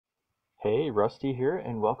Hey, Rusty here,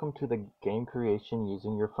 and welcome to the Game Creation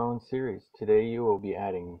Using Your Phone series. Today you will be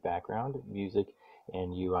adding background, music,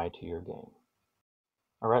 and UI to your game.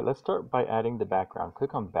 Alright, let's start by adding the background.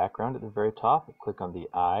 Click on Background at the very top, click on the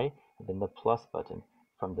eye, and then the plus button.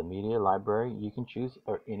 From the media library, you can choose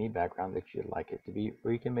any background that you'd like it to be,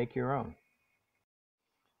 or you can make your own.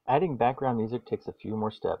 Adding background music takes a few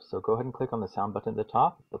more steps, so go ahead and click on the sound button at the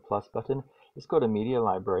top, the plus button. Let's go to Media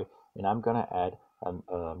Library, and I'm going to add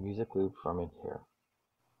a music loop from in here.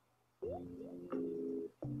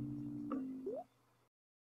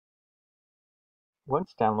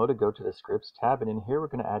 Once downloaded, go to the Scripts tab, and in here we're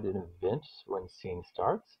going to add an event when scene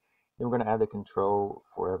starts. Then we're going to add the control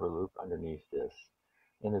forever loop underneath this.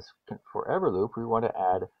 In this forever loop, we want to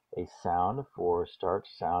add a sound for start,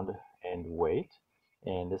 sound, and wait.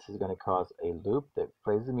 And this is going to cause a loop that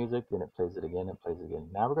plays the music, then it plays it again, and plays it again.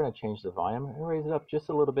 Now we're going to change the volume and raise it up just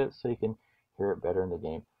a little bit so you can hear it better in the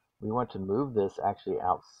game. We want to move this actually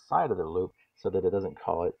outside of the loop so that it doesn't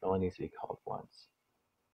call it only needs to be called once.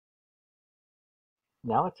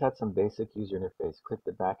 Now let's add some basic user interface. Click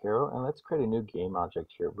the back arrow and let's create a new game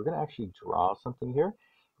object here. We're going to actually draw something here.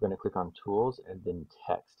 We're going to click on Tools and then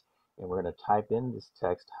Text. And we're going to type in this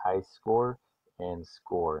text, high score and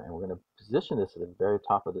score. And we're going to position this at the very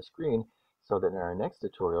top of the screen so that in our next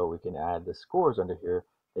tutorial we can add the scores under here.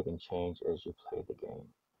 They can change as you play the game.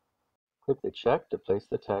 Click the check to place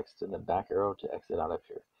the text and the back arrow to exit out of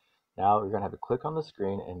here. Now you're going to have to click on the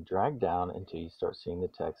screen and drag down until you start seeing the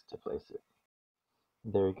text to place it.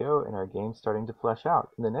 There you go, and our game's starting to flesh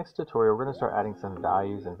out. In the next tutorial, we're going to start adding some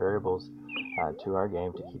values and variables to our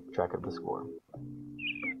game to keep track of the score.